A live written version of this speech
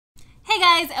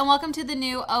Hey guys, and welcome to the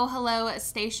new Oh Hello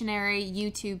Stationery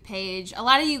YouTube page. A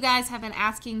lot of you guys have been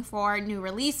asking for new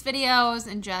release videos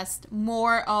and just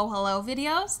more Oh Hello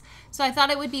videos. So I thought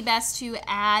it would be best to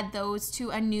add those to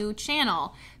a new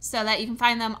channel so that you can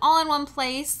find them all in one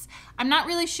place. I'm not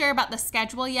really sure about the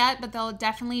schedule yet, but there'll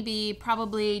definitely be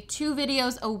probably 2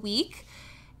 videos a week.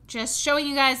 Just showing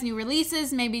you guys new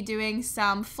releases, maybe doing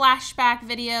some flashback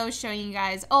videos, showing you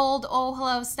guys old Oh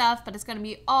Hello stuff, but it's gonna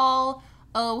be all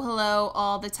Oh Hello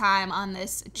all the time on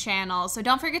this channel. So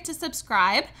don't forget to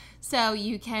subscribe so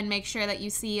you can make sure that you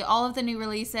see all of the new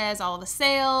releases, all of the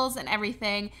sales and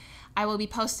everything. I will be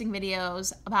posting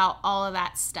videos about all of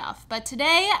that stuff. But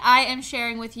today I am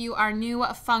sharing with you our new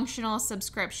functional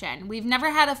subscription. We've never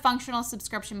had a functional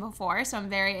subscription before, so I'm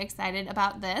very excited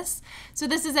about this. So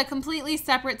this is a completely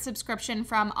separate subscription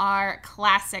from our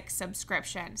classic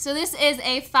subscription. So this is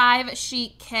a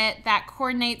 5-sheet kit that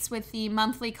coordinates with the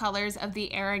monthly colors of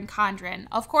the Erin Condren.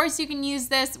 Of course, you can use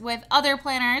this with other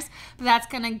planners, but that's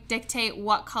gonna dictate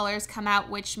what colors come out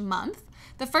which month.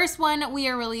 The first one we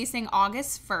are releasing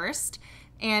August 1st,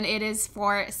 and it is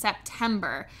for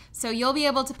September. So you'll be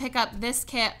able to pick up this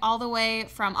kit all the way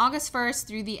from August 1st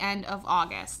through the end of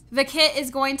August. The kit is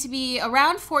going to be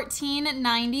around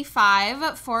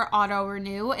 $14.95 for auto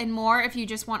renew and more if you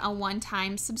just want a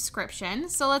one-time subscription.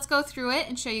 So let's go through it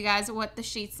and show you guys what the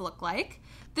sheets look like.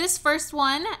 This first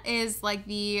one is like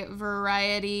the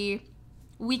variety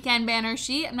weekend banner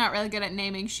sheet. I'm not really good at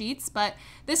naming sheets, but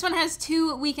this one has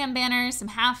 2 weekend banners, some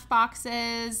half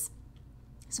boxes,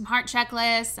 some heart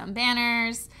checklists, some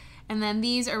banners, and then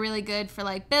these are really good for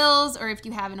like bills, or if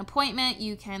you have an appointment,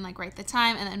 you can like write the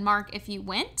time and then mark if you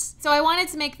went. So I wanted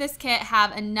to make this kit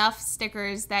have enough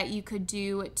stickers that you could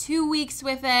do 2 weeks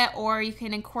with it, or you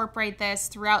can incorporate this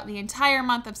throughout the entire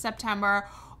month of September,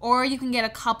 or you can get a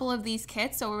couple of these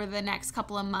kits over the next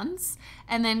couple of months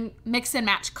and then mix and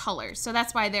match colors. So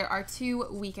that's why there are 2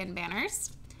 weekend banners.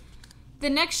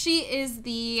 The next sheet is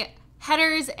the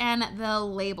headers and the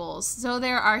labels. So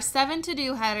there are 7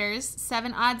 to-do headers,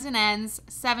 7 odds and ends,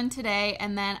 7 today,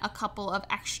 and then a couple of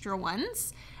extra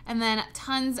ones. And then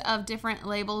tons of different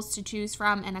labels to choose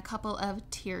from and a couple of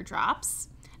teardrops.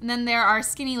 And then there are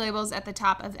skinny labels at the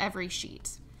top of every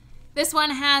sheet. This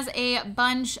one has a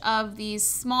bunch of these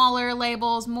smaller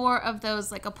labels, more of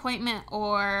those like appointment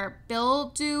or bill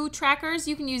due trackers.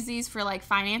 You can use these for like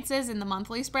finances in the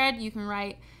monthly spread. You can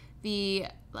write the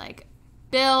like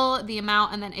bill, the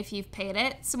amount, and then if you've paid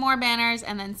it. Some more banners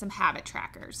and then some habit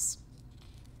trackers.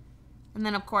 And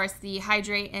then of course the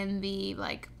hydrate and the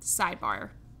like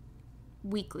sidebar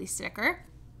weekly sticker.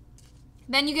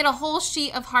 Then you get a whole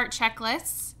sheet of heart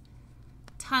checklists,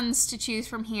 tons to choose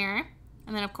from here.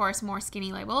 And then of course more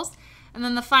skinny labels. And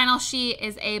then the final sheet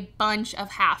is a bunch of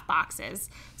half boxes.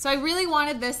 So I really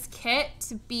wanted this kit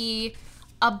to be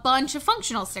a bunch of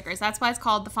functional stickers. That's why it's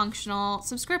called the functional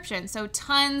subscription. So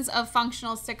tons of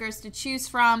functional stickers to choose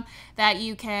from that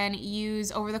you can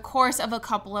use over the course of a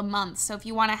couple of months. So if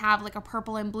you want to have like a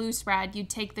purple and blue spread,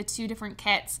 you'd take the 2 different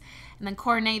kits and then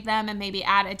coordinate them and maybe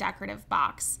add a decorative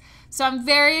box. So I'm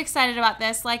very excited about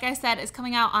this. Like I said, it's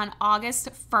coming out on August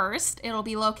 1st. It'll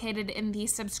be located in the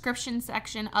subscription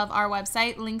section of our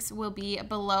website. Links will be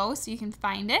below so you can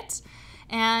find it.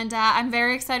 And I'm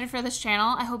very excited for this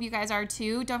channel. I hope you guys are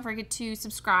too. Don't forget to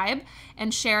subscribe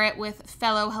and share it with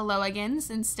fellow Hello-agans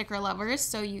and sticker lovers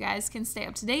so you guys can stay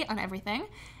up to date on everything.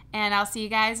 And I'll see you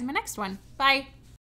guys in my next one. Bye.